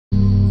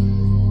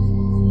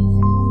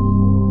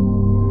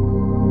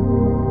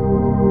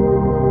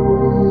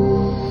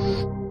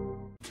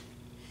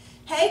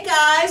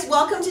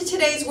welcome to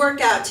today's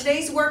workout.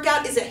 Today's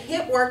workout is a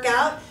HIIT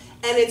workout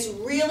and it's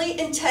really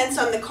intense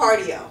on the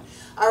cardio.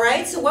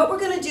 Alright, so what we're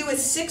going to do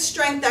is 6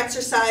 strength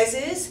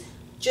exercises,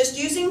 just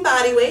using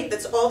body weight,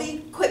 that's all the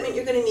equipment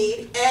you're going to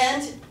need,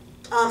 and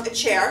a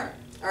chair,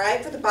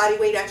 alright, for the body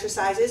weight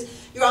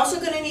exercises. You're also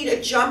going to need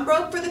a jump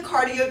rope for the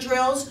cardio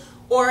drills,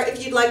 or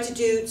if you'd like to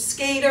do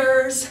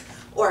skaters,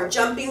 or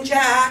jumping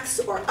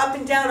jacks, or up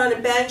and down on a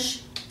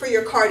bench for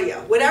your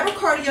cardio. Whatever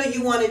cardio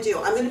you want to do,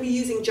 I'm going to be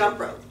using jump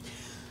rope.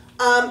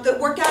 The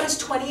workout is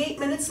 28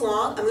 minutes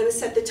long. I'm going to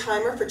set the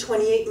timer for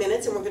 28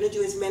 minutes and we're going to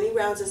do as many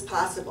rounds as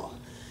possible.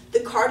 The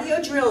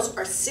cardio drills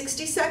are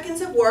 60 seconds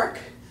of work,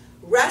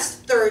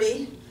 rest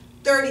 30,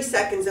 30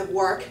 seconds of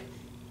work,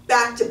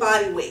 back to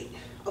body weight,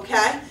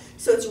 okay?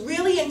 So it's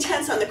really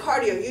intense on the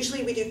cardio.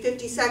 Usually we do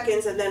 50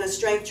 seconds and then a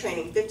strength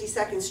training, 50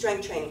 seconds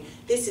strength training.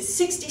 This is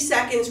 60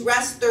 seconds,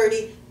 rest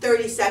 30,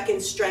 30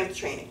 seconds strength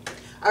training.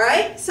 All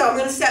right, so I'm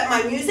going to set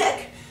my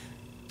music.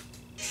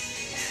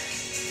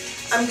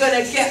 I'm going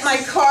to get my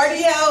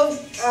cardio,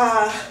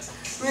 I'm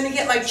going to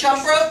get my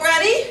jump rope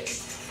ready,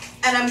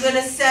 and I'm going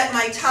to set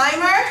my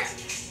timer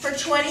for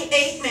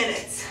 28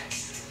 minutes.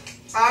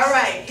 All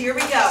right, here we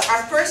go.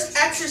 Our first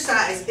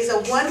exercise is a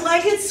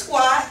one-legged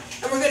squat,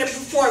 and we're going to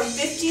perform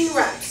 15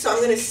 reps. So I'm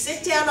going to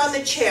sit down on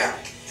the chair,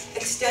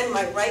 extend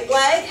my right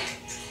leg,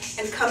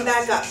 and come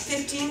back up.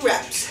 15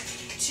 reps.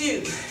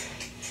 2,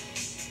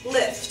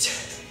 lift,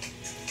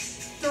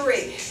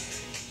 3,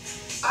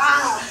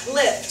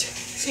 lift.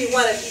 So you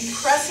want to be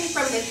pressing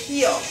from the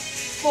heel.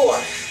 4,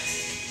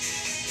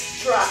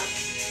 drop,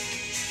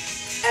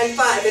 and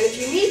 5. And if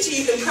you need to,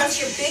 you can press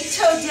your big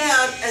toe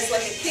down as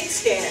like a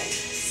kickstand.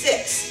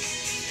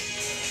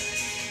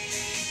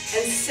 6,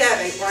 and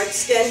 7, or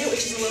extend it,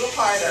 which is a little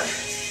harder.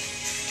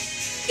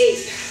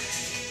 8,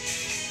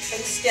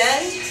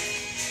 extend.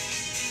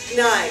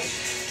 9,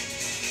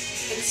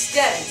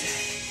 extend.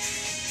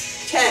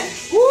 10,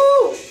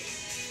 woo!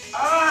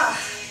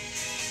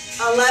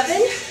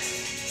 11,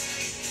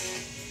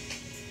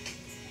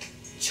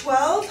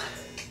 12,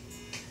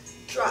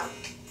 drop.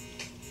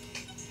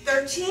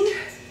 13,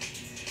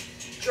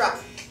 drop.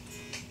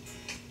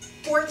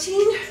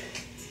 14,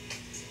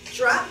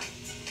 drop.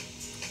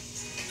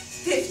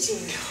 15.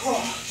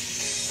 Oh.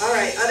 All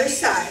right, other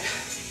side.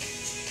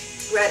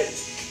 Ready.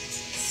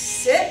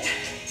 Sit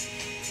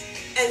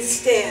and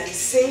stand.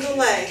 Single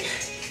leg.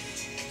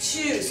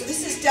 2. So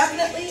this is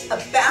definitely a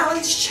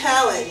balance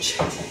challenge.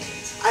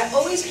 I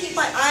always keep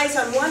my eyes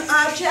on one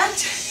object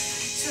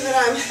so that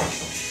I'm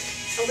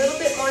a little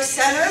bit more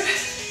centered.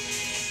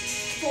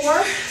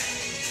 4.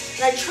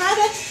 And I try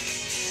to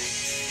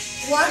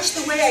watch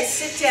the way I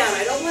sit down.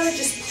 I don't want to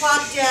just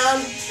plop down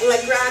and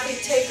let gravity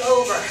take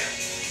over.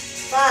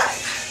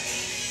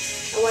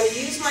 5. I want to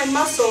use my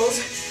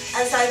muscles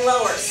as I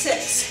lower.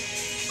 6.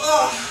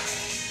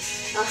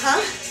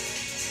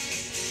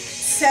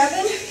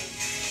 7.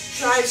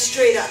 Drive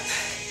straight up.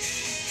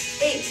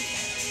 8.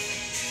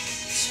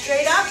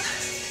 Straight up.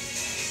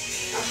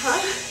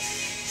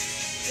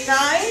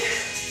 9.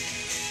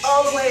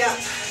 All the way up.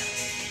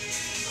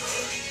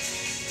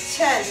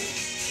 10.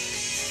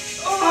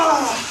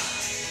 Oh,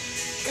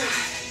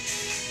 God.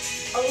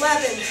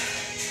 11.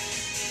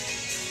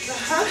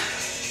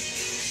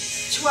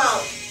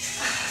 12.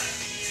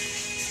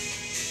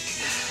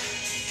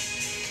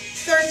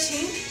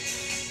 13.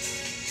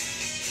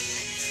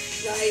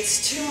 Nice.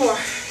 2 more.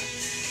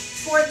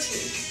 14.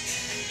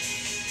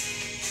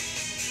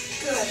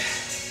 Good.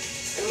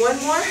 And 1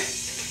 more.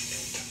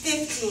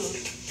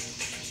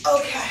 15.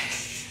 Okay.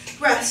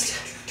 Rest.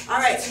 All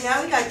right, so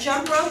now we got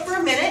jump rope for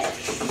a minute.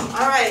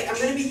 All right, I'm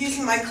going to be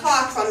using my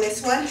clock on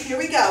this one. Here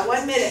we go,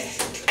 1 minute.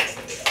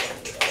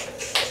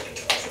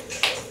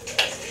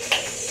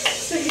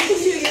 So you can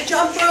do your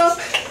jump rope,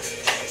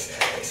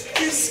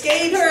 your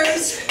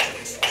skaters,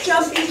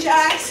 jumping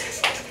jacks.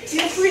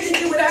 Feel free to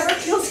do whatever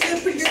feels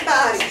good for your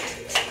body.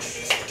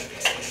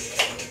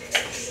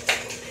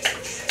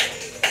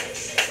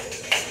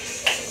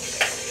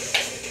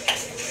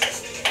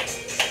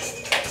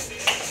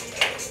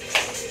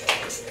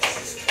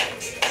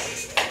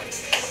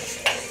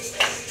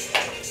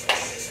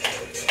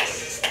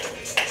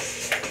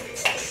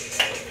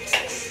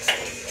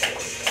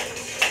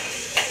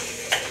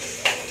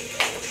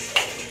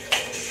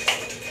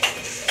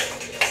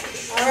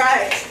 All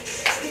right,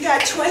 we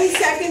got 20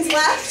 seconds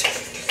left.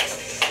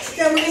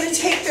 Then we're going to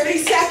take 30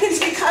 seconds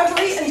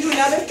recovery and do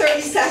another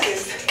 30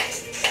 seconds.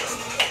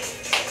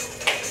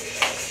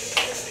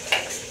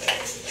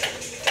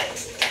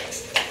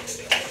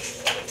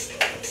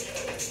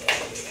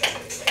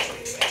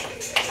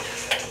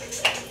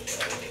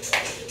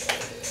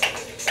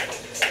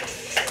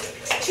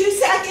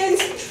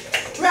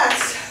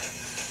 Rest.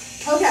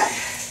 Okay.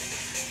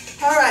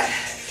 All right.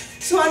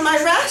 So on my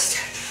rest,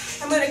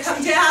 I'm going to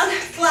come down,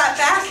 flat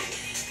back,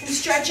 and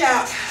stretch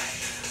out.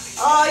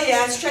 Oh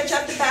yeah, stretch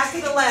out the back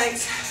of the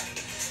legs.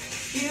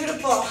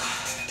 Beautiful.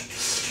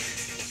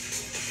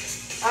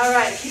 All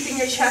right, keeping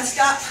your chest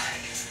up.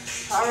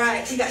 All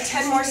right, we got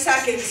 10 more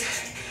seconds.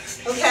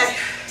 Okay,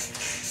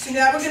 so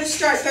now we're going to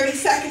start 30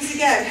 seconds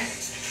again.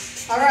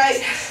 All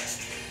right.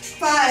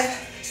 5,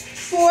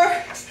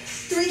 4,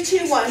 3,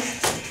 2, 1.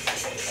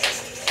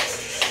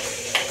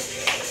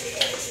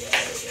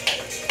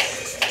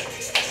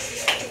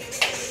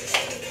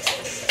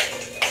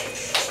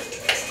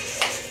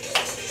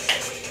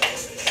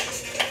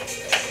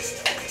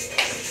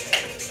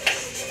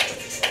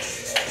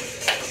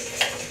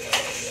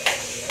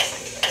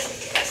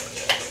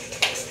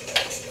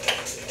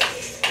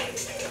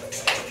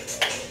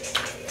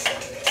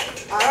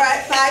 All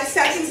right, 5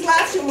 seconds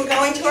left, and we're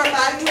going to our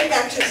body weight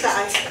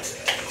exercise.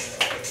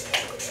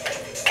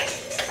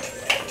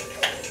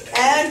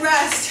 And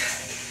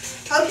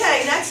rest.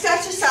 Okay, next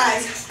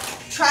exercise,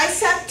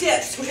 tricep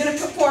dips. We're going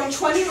to perform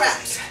 20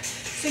 reps.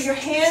 So your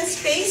hands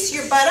face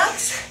your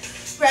buttocks.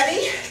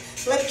 Ready?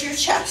 Lift your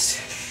chest.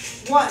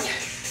 1,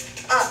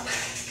 up,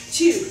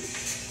 2,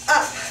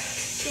 up,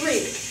 3,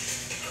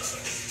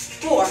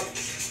 4,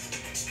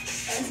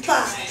 and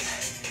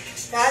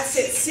 5. That's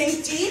it.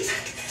 Sink deep.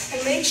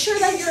 And make sure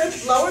that your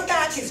lower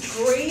back is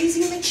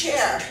grazing the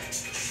chair.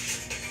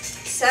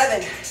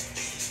 7,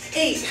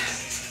 8,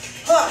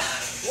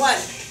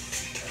 1,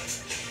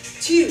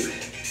 2,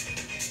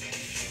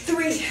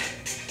 3,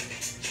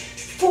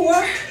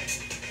 4,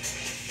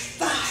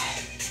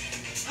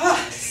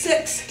 5,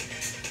 6,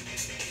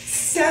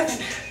 7,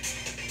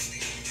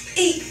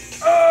 8,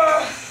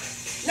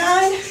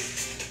 9,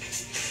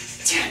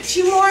 10.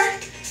 2 more.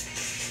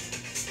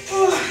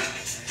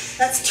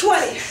 That's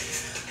 20.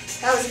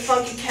 That was a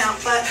funky count,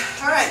 but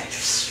all right.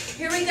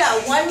 Here we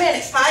go. 1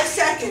 minute, 5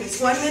 seconds.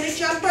 1 minute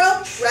jump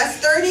rope,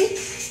 rest 30,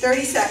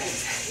 30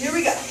 seconds. Here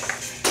we go.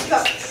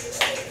 Go.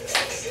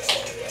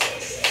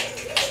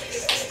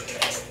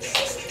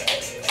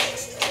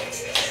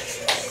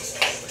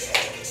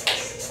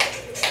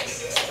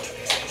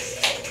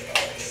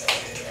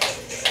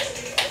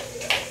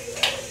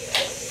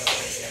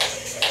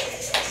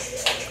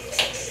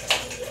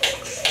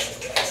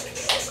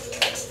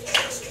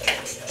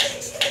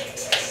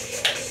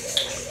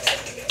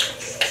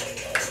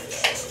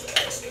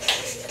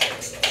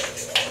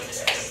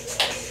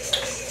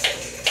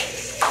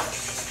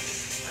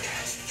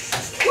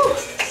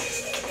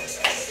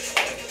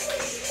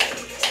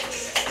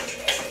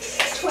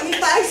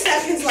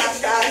 Seconds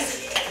left, guys.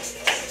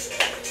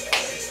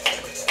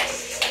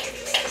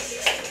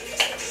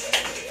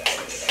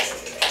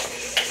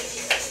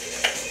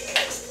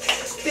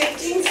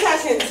 15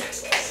 seconds.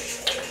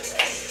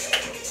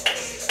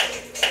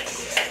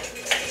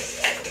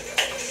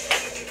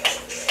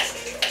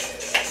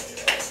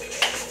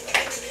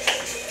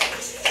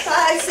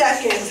 5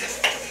 seconds.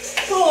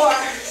 4,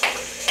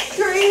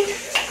 3,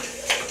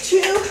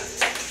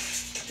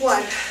 2,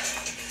 1.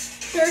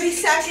 30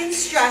 seconds,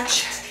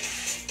 stretch.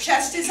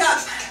 Chest is up,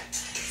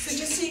 so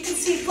just so you can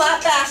see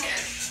flat back.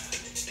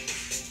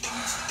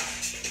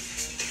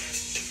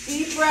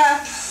 Deep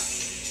breath.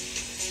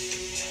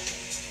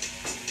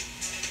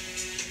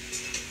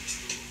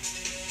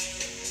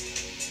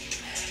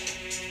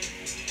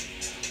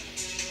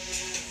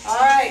 All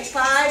right,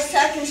 5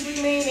 seconds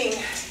remaining.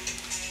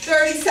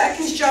 30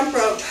 seconds jump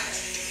rope.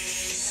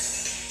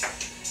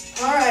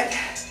 All right,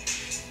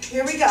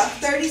 here we go,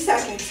 30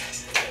 seconds.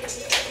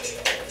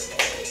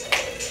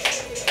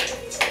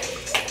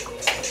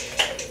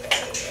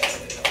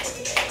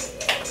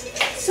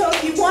 So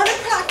if you want to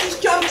practice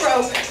jump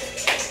rope,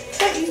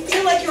 but you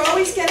feel like you're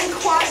always getting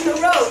caught in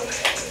the rope,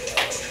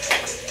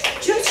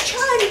 just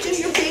try to do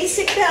your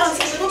basic bounce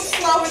a little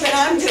slower than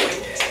I'm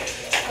doing,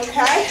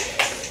 okay?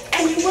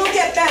 And you will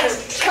get better,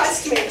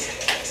 trust me.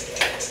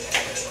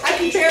 I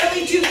could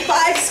barely do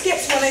 5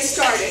 skips when I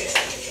started.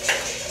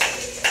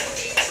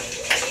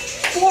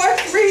 4,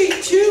 3,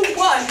 2,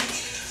 1.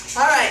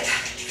 All right,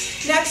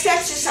 next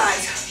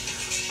exercise.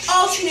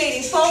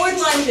 Alternating forward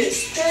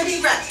lunges,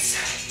 30 reps.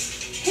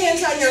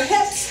 Hands on your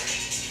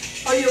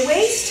hips or your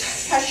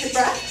waist. Catch your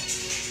breath.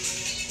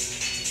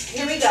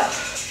 Here we go.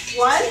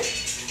 1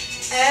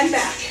 and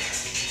back.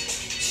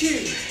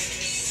 2.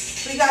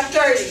 We got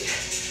 30.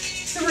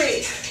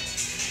 3,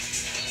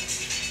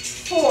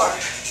 4,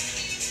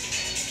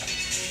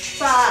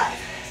 5,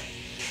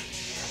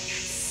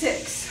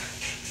 6,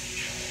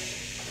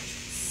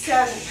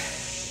 7,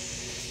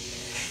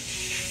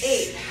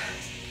 8,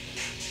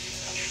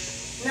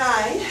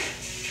 9,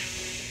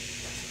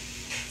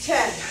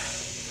 10.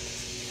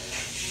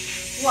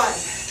 1,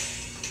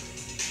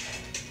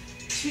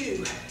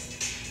 2,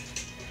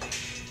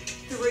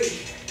 3,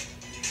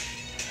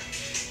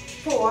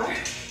 4,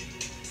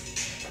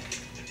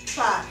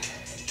 5,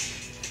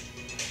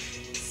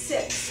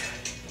 6,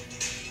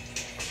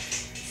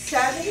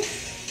 7,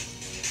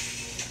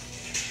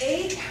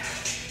 8,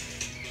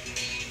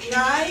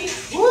 9,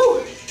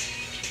 woo,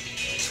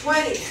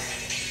 20,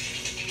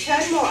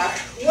 10 more.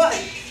 1,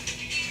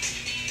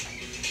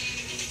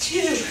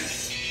 2,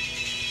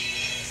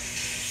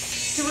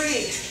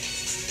 3,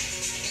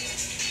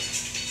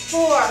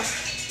 4,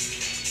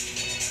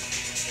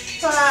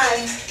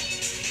 5,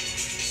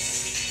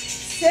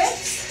 6,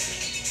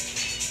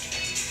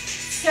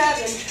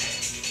 7,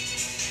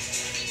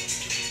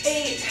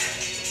 8,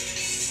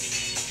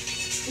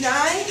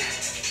 9,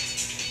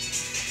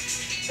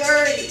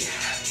 30.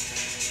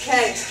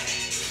 Okay.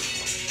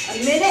 A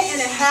minute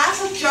and a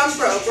half of jump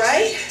rope,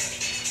 right?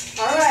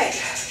 All right.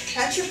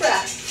 Catch your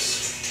breath.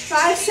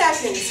 5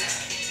 seconds.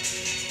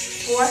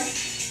 4,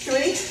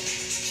 3,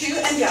 2,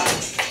 and go.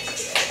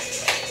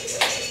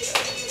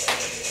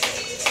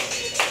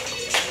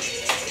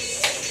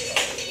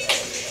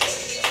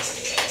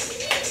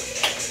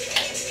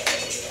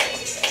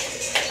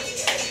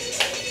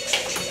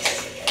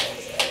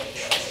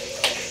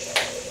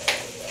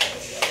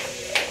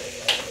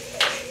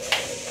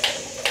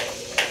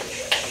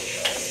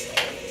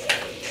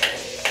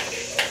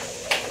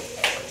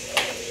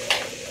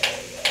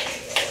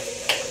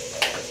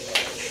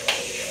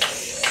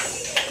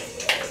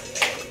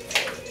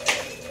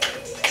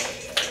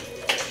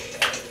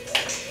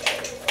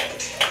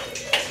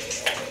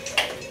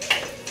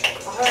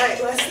 All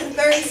right, less than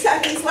 30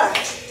 seconds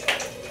left.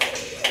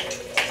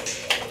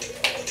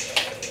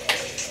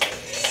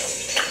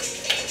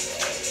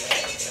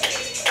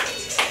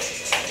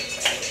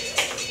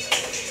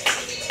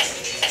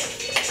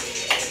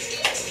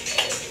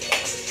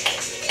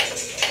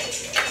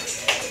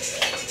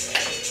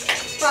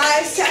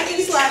 Five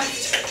seconds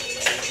left.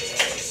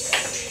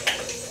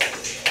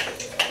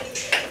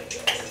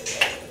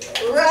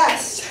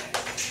 Rest.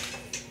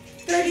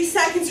 30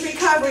 seconds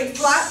recovery,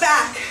 flat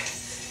back.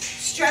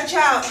 Stretch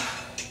out.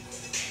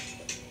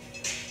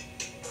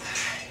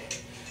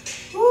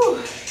 Whew.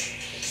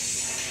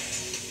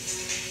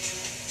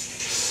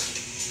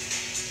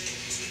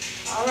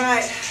 All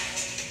right.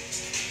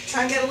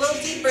 Try and get a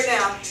little deeper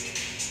now.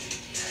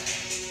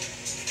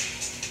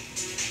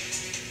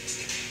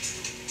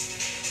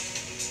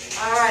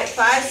 All right,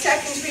 5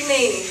 seconds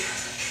remaining.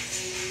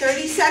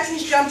 30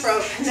 seconds jump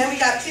rope, and then we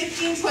got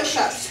 15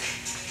 push-ups.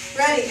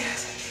 Ready,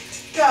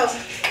 go.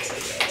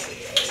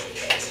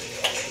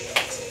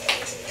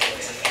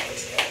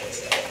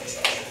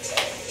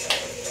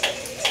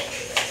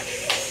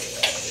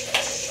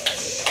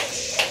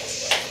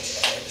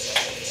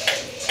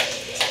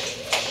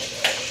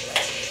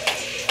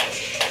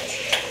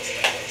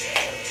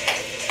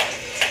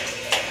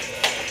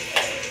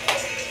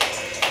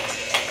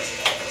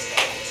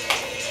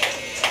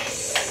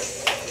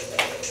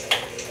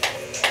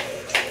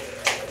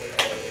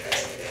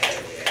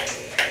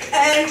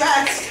 And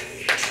rest.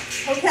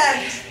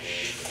 Okay.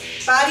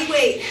 Body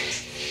weight.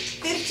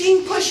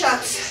 15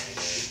 push-ups.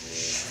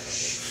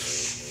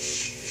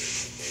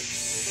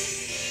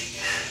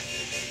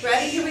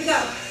 Ready? Here we go.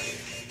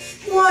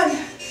 1,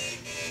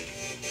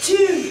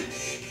 2,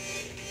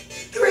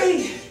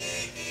 3,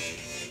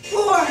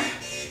 4,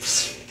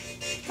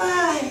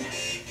 5,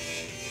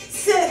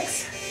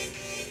 6,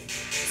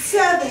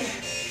 7,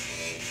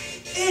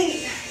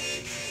 8,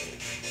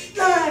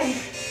 9,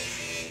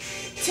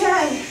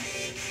 10,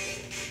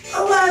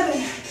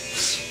 11,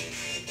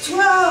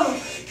 12,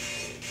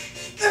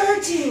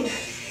 13,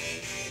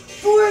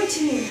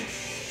 14,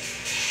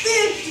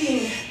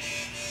 15.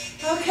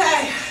 Okay,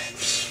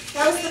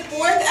 that was the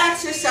 4th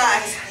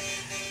exercise.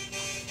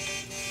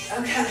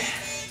 Okay.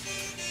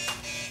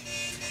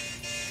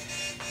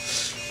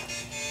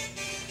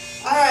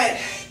 All right,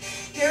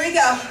 here we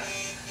go.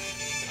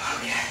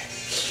 Okay,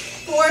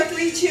 4,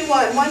 3, 2,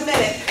 1, 1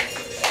 minute.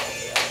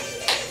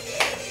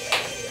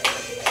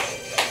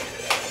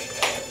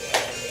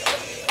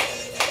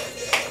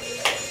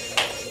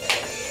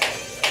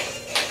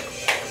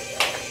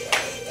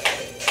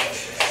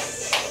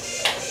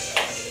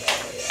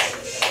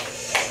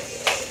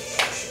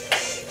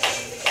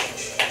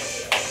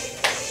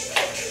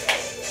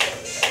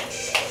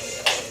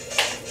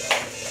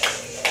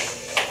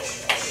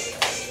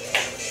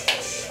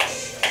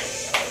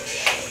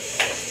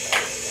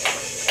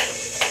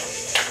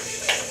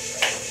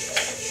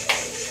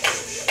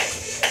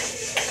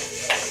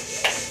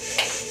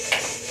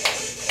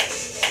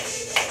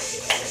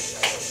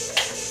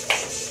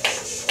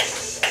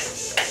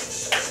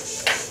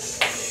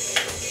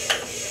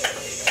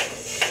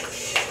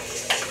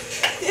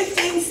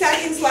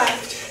 Seconds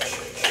left.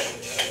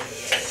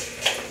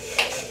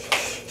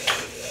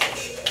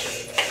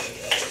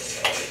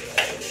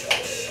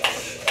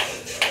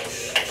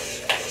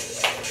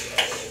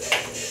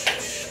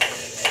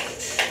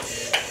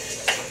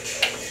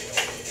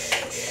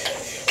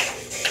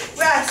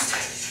 Rest.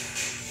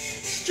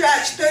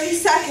 Stretch, 30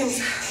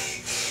 seconds.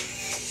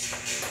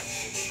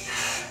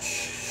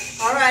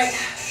 All right,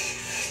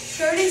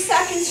 30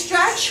 second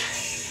stretch,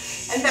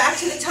 and back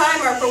to the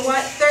timer for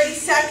 30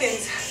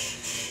 seconds.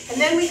 And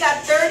then we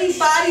got 30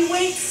 body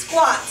weight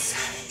squats.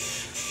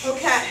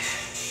 Okay,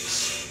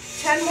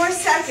 10 more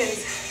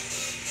seconds.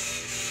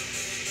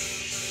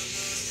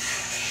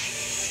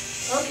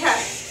 Okay,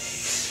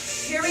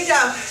 here we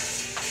go.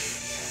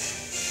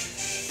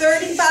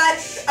 30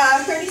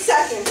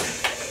 seconds.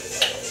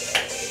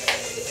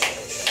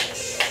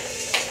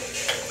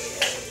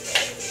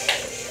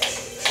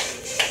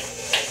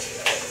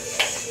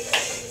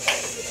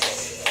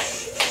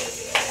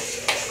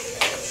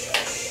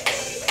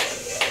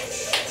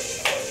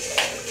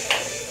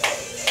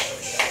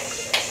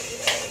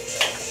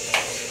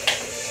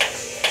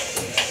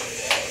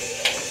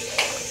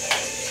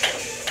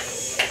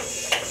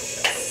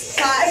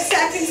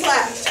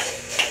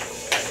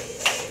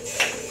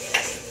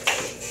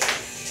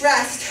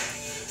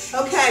 rest.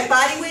 Okay,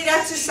 body weight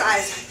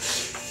exercise.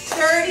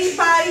 30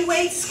 body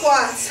weight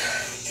squats.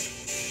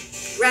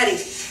 Ready?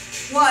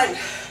 1,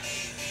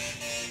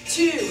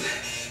 2,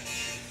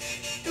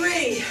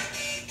 3,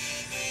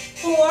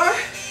 4,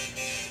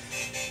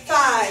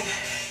 5.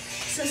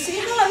 So see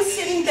how I'm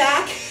sitting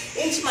back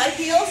into my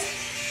heels?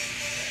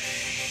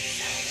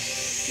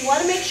 You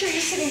want to make sure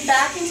you're sitting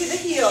back into the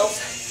heels.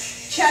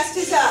 Chest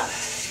is up.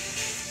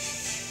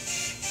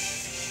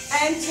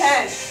 And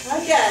 10.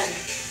 Again.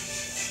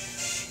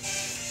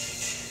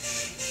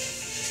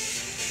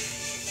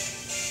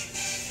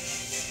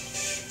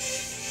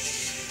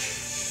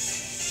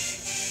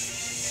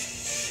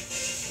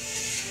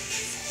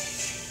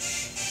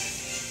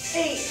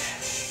 Eight,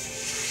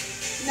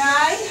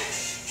 9,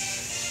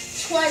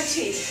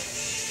 20.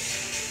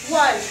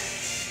 1,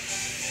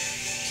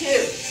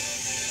 2,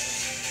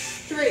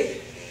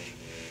 3,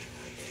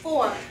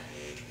 4,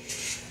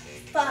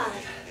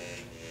 5,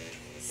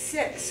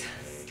 6,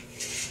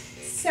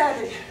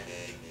 7,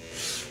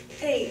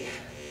 8,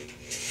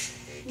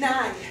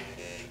 9,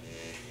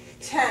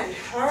 10.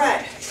 All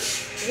right.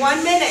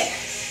 1 minute.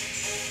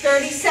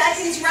 30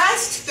 seconds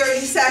rest,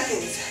 30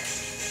 seconds.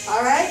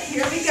 All right,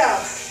 here we go.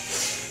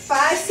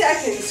 5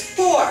 seconds.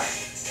 4,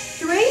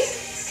 3,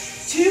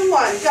 2,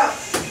 1, go.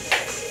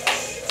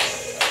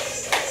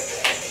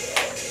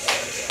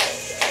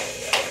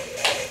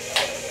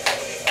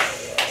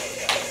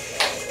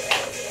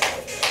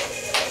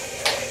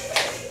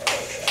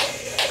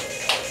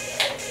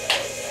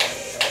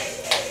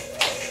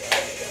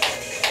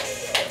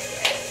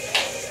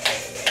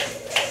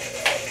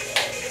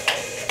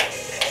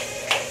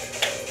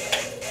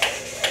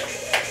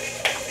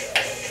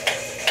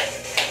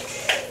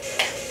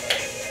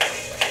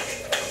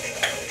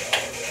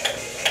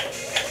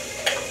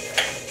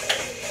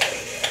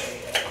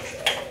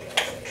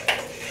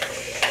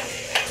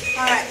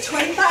 All right,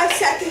 25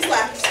 seconds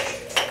left.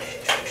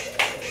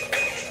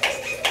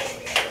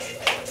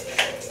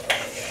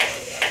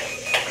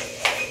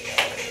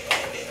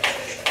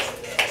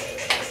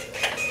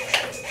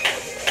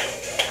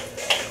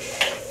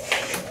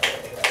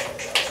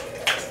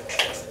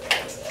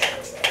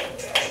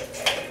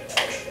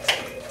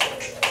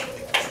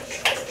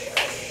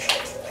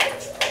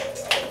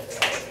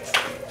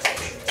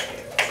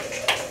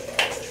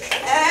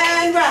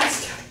 And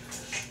rest.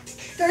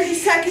 30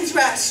 seconds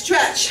rest,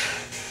 stretch.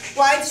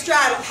 Wide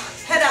straddle,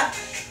 head up.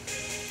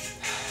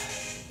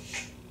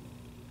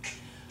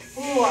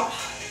 Ooh.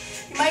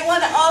 You might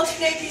want to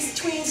alternate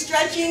between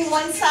stretching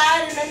one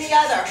side and then the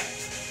other.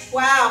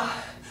 Wow,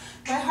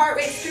 my heart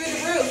rate's through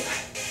the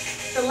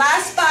roof. The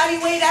last body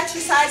weight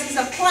exercise is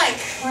a plank.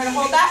 We're going to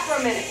hold that for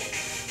a minute.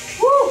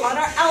 Woo, on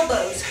our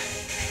elbows.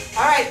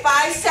 All right,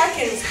 5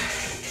 seconds.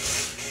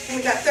 And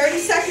we got 30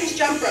 seconds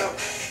jump rope.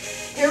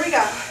 Here we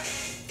go.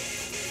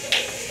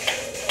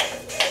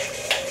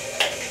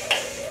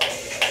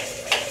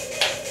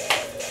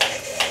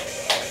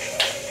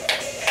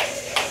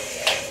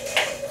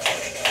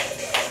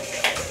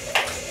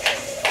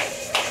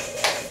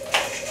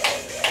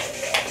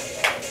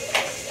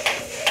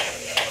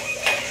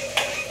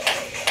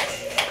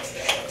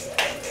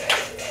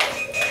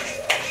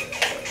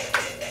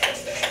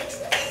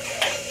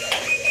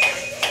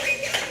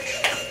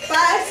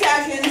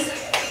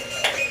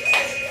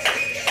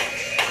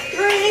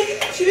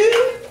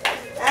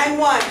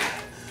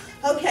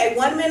 Okay,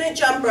 1 minute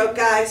jump rope,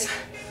 guys.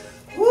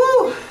 Woo!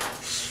 All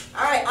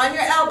right, on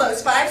your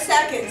elbows, 5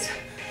 seconds.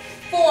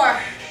 4,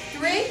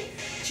 3,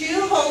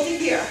 2, hold it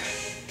here.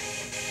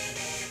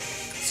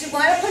 So you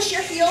want to push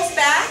your heels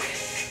back.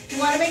 You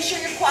want to make sure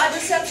your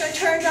quadriceps are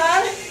turned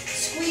on.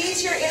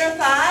 Squeeze your inner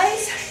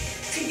thighs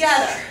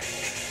together.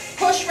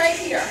 Push right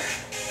here.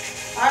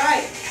 All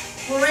right,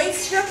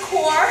 brace your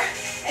core,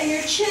 and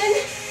your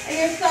chin and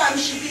your thumb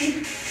should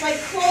be like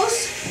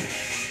close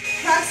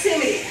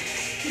proximity.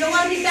 You don't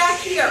want to be back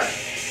here.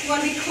 You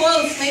want to be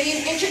close, maybe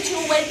an inch or two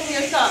away from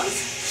your thumbs.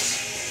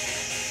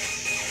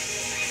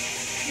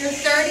 You're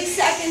 30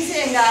 seconds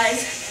in,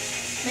 guys.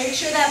 Make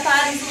sure that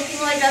body's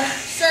looking like a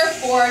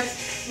surfboard,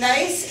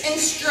 nice and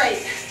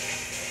straight.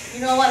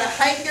 You don't want to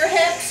hike your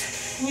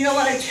hips, and you don't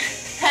want to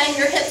hang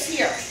your hips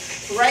here.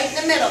 Right in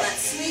the middle, that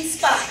sweet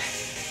spot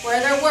where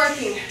they're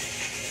working.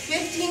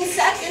 15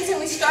 seconds and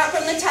we start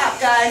from the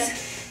top, guys.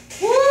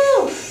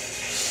 Woo!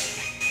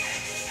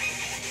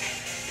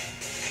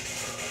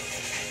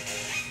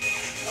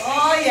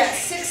 Oh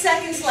yes, 6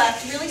 seconds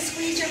left. Really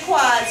squeeze your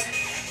quads.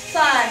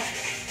 5,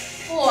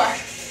 4,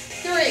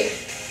 3,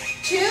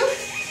 2,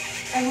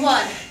 and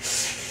 1.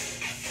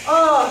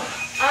 Oh,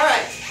 all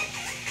right.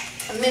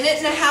 1.5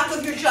 minutes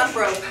of your jump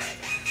rope.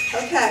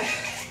 Okay.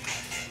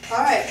 All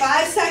right,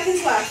 5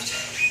 seconds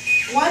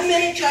left. 1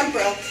 minute jump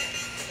rope.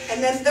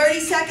 And then 30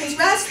 seconds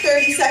rest,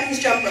 30 seconds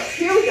jump rope.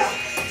 Here we go.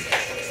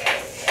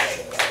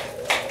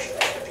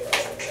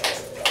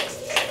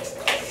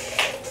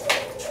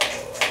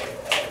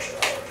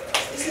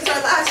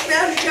 Our last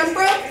round of jump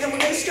rope, and then we're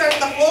going to start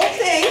the whole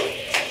thing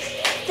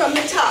from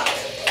the top.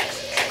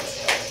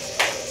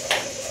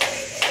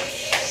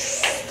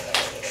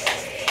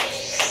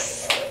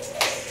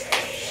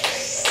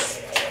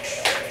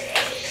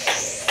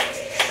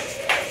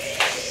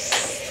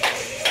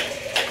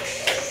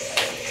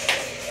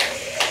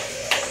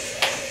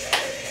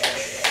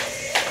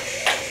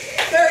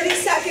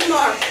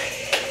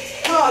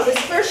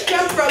 first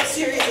jump rope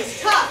series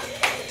is tough.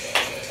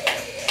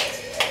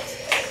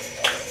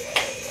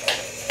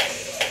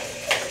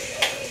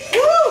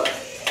 Woo!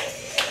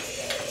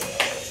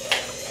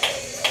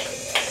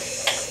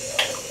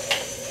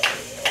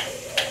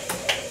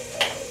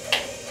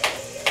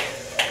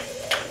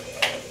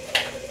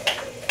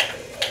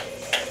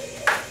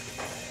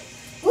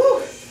 Woo!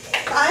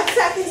 5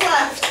 seconds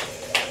left.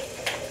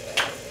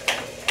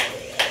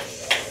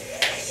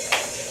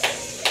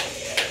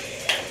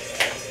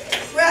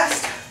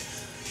 Rest.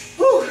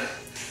 Whew.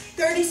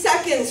 30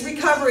 seconds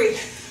recovery.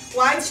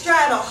 Wide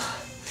straddle.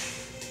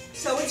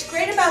 So what's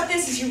great about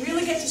this is you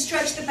really get to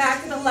stretch the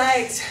back of the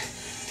legs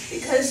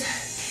because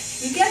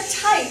you get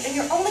tight and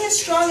you're only as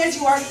strong as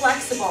you are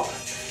flexible.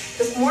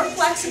 The more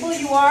flexible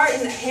you are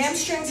in the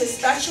hamstrings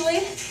especially,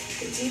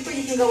 the deeper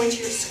you can go into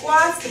your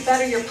squats, the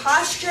better your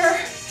posture,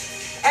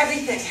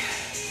 everything.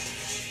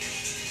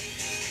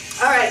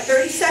 All right,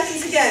 30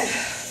 seconds again.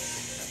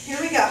 Here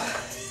we go.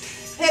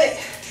 Hit it.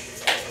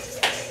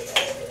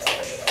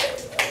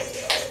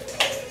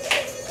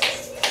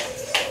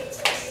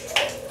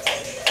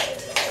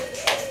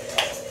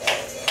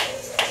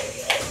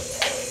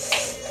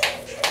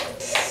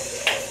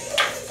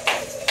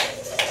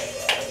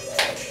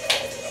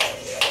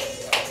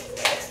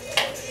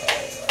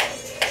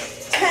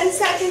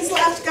 Seconds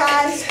left,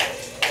 guys.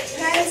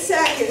 10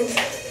 seconds.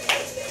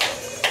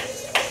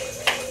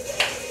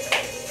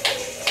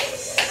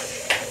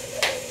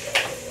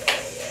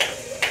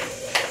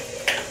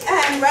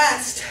 And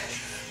rest.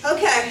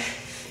 Okay,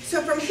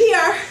 so from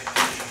here,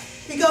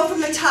 we go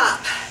from the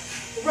top.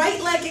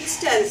 Right leg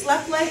extends,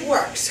 left leg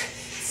works.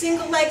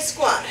 Single leg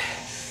squat.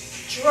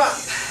 Drop.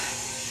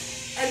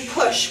 And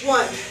push.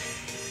 1.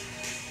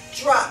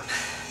 Drop.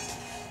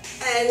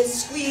 And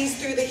squeeze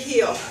through the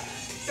heel.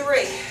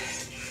 3.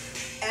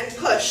 And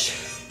push.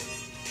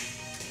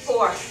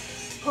 4,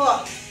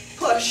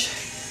 push.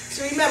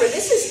 So remember,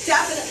 this is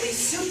definitely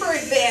super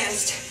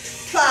advanced.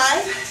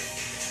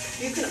 5,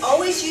 you can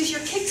always use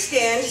your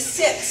kickstand.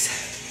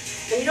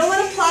 6, and you don't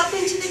want to plop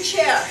into the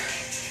chair.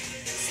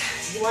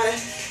 You want to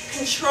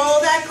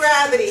control that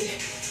gravity.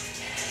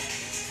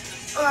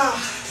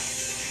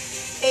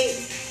 8,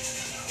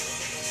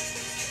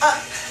 up,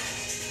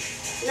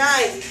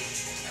 9,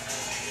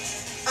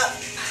 up,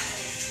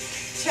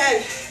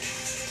 10,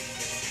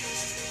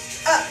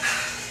 up,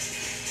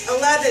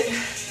 11,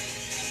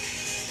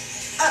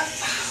 up,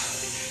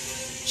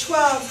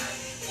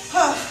 12,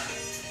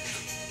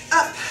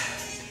 up,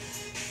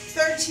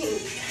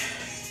 13,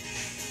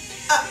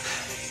 up,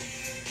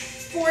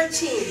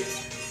 14,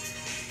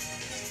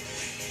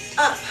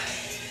 up,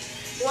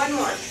 1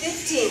 more,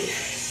 15,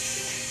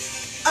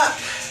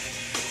 up,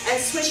 and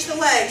switch the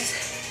legs.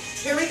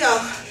 Here we go.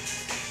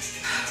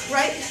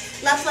 Right,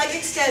 left leg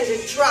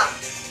extended, drop,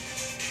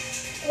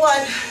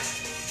 1,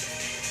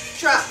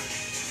 drop,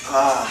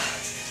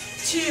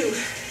 2,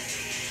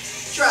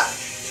 drop,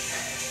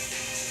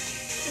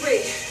 3.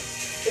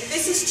 If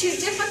this is too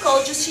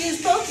difficult, just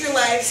use both your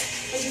legs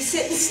as you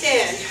sit and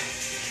stand.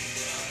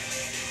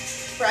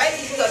 Right?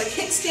 You can go to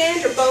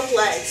kickstand or both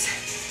legs.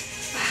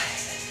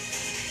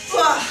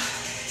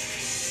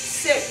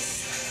 6,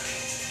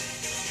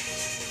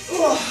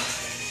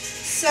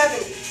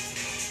 7,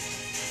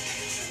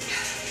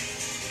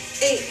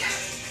 8.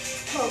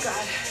 Oh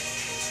God.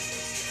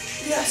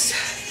 Yes.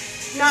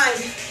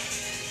 9,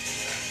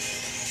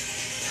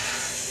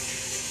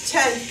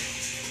 10,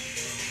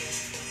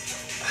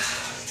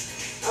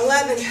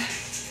 11,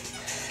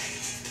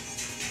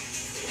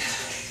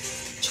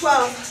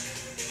 12,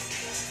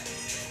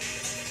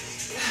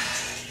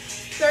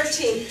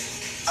 13.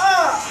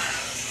 Oh,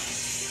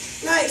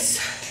 nice.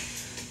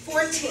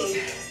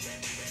 14.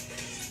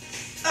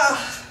 Oh,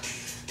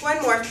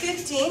 1 more.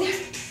 15.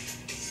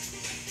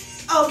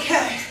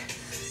 Okay.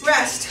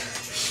 Rest.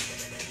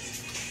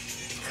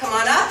 Come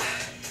on up.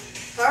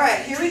 All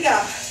right, here we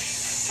go.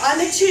 On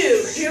the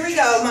 2, here we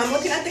go. I'm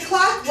looking at the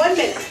clock, 1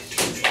 minute.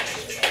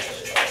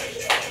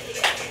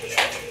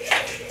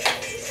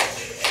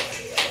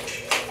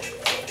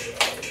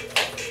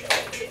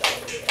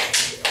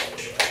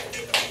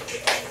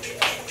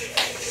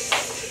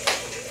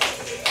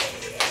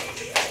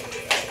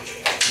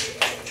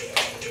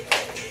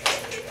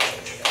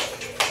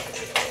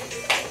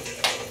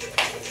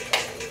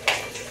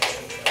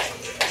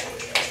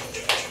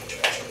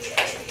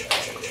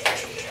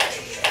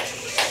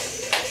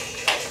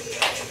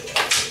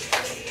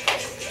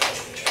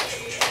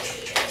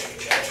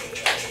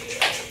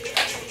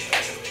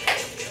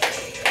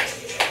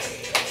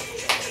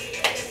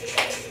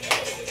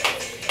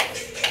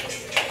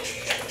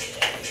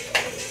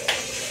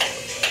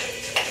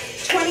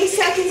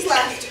 Seconds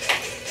left.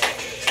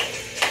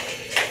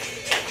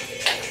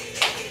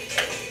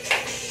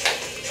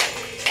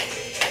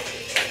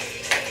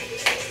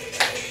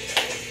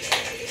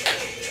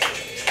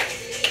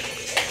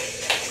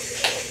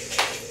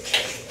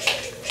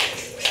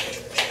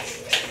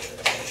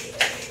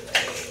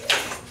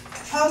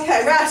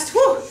 Okay, rest.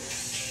 Woo.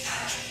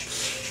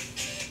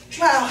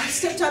 Wow, I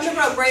stepped on the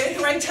rope right at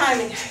the right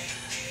timing.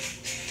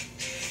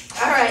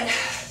 All right,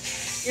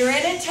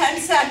 minute,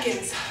 10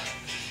 seconds.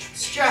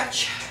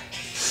 Stretch.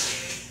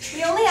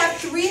 We only have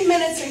 3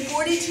 minutes and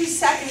 42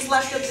 seconds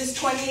left of this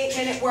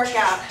 28-minute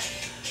workout.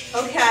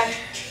 Okay,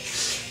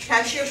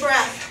 catch your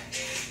breath.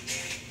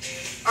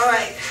 All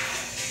right,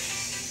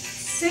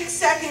 6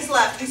 seconds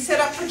left. We set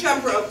up for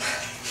jump rope.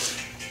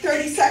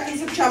 30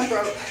 seconds of jump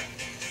rope.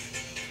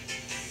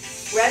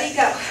 Ready,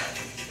 go.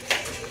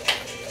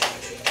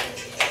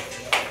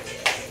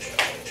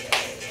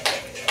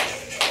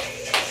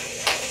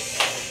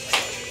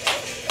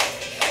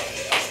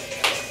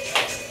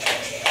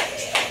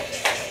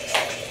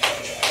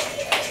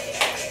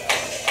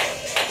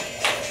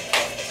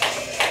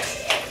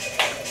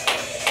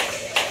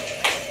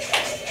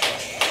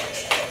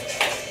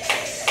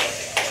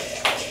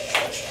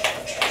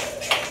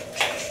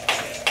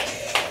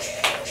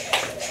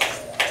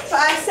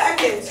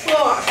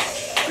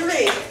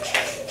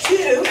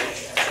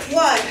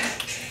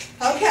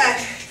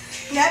 Okay,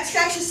 next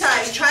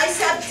exercise,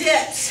 tricep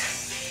dips.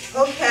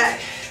 Okay,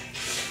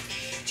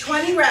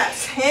 20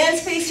 reps,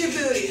 hands face your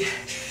booty.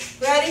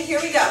 Ready, here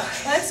we go,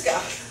 let's go.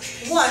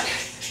 1,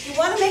 you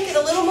want to make it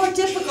a little more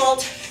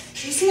difficult.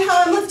 Do you see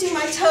how I'm lifting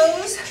my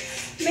toes?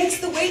 Makes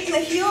the weight in the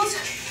heels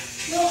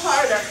a little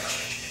harder.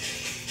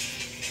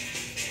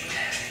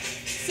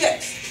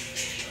 6,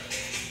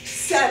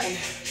 7,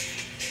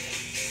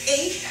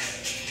 8,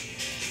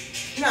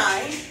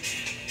 9,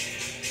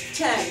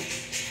 10.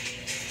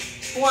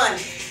 1,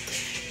 2,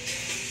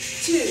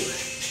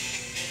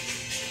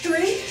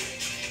 3,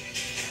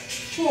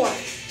 4,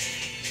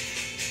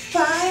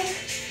 5,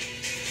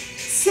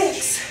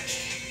 6,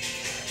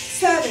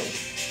 7,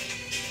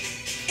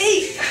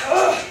 8,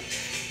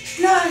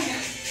 9,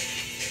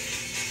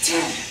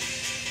 10.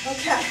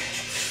 Okay.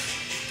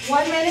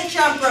 1 minute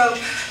jump rope.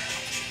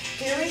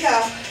 Here we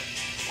go.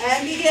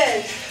 And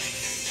begin.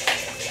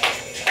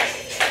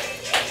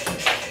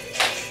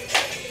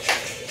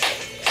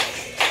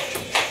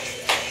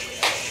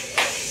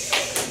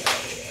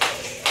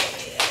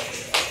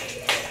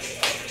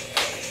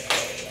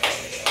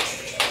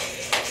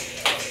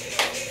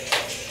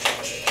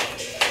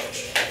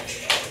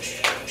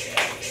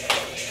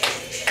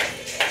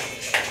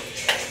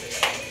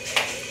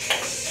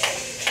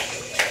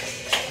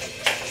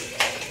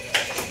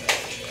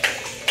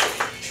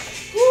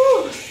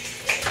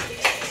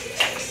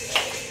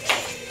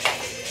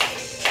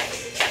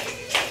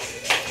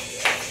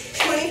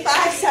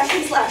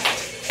 Seconds left.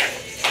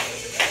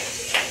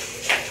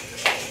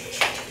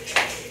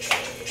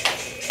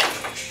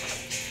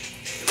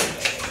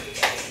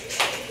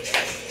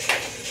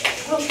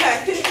 Okay,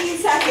 15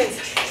 seconds.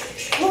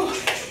 Whew.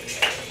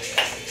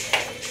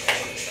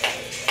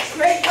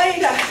 Great way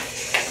to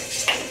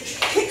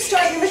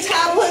kickstart your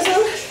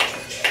metabolism.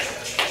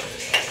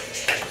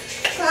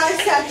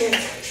 5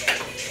 seconds.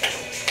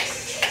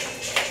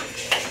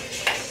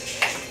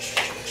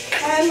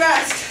 And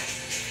rest.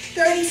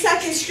 30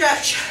 second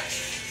stretch.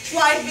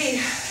 Wide V.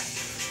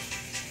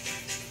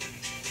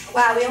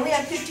 Wow, we only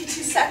have 52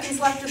 seconds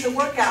left of the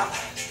workout.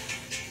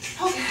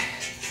 Okay,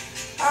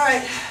 all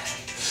right.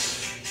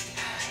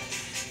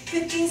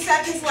 15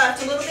 seconds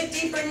left, a little bit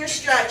deeper in your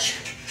stretch.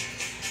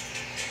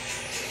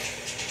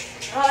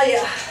 Oh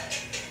yeah.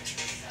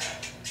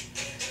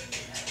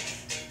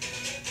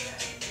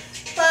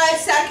 5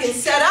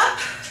 seconds, set up.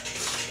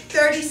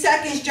 30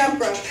 seconds jump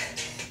rope.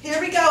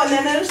 Here we go, and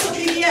then this will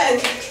be the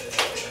end.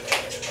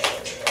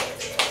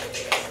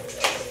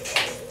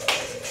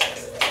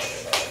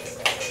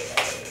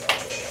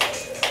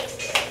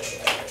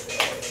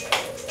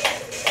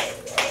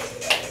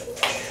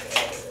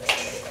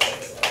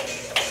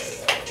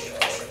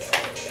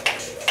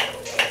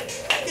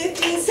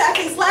 15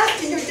 seconds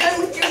left and you're done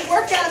with your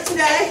workout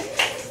today.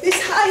 This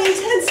high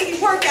intensity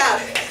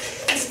workout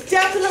is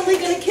definitely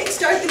going to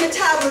kickstart the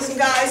metabolism,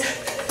 guys.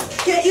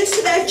 Get used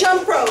to that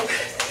jump rope.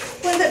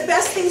 One of the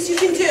best things you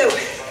can do.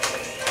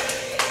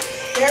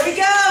 There we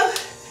go.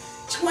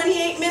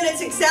 28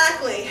 minutes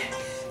exactly.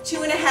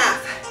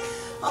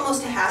 2.5.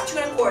 Almost a half, 2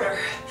 1/4.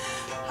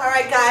 All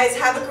right, guys,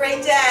 have a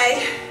great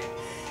day.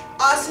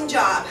 Awesome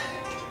job.